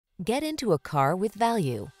Get into a car with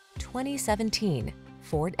value. 2017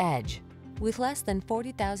 Ford Edge. With less than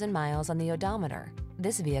 40,000 miles on the odometer,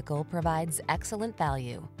 this vehicle provides excellent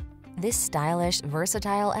value. This stylish,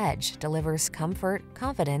 versatile Edge delivers comfort,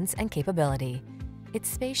 confidence, and capability. Its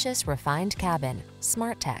spacious, refined cabin,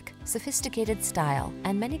 smart tech, sophisticated style,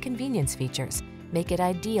 and many convenience features make it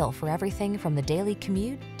ideal for everything from the daily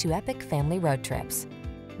commute to epic family road trips.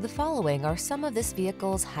 The following are some of this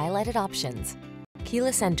vehicle's highlighted options: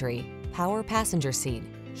 keyless entry, power passenger seat,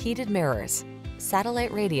 heated mirrors,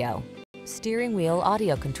 satellite radio, steering wheel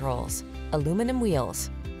audio controls, aluminum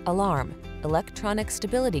wheels, alarm, electronic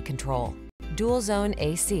stability control, dual zone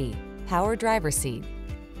AC, power driver seat.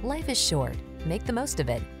 Life is short. Make the most of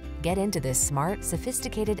it. Get into this smart,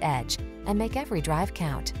 sophisticated Edge and make every drive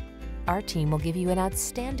count. Our team will give you an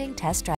outstanding test drive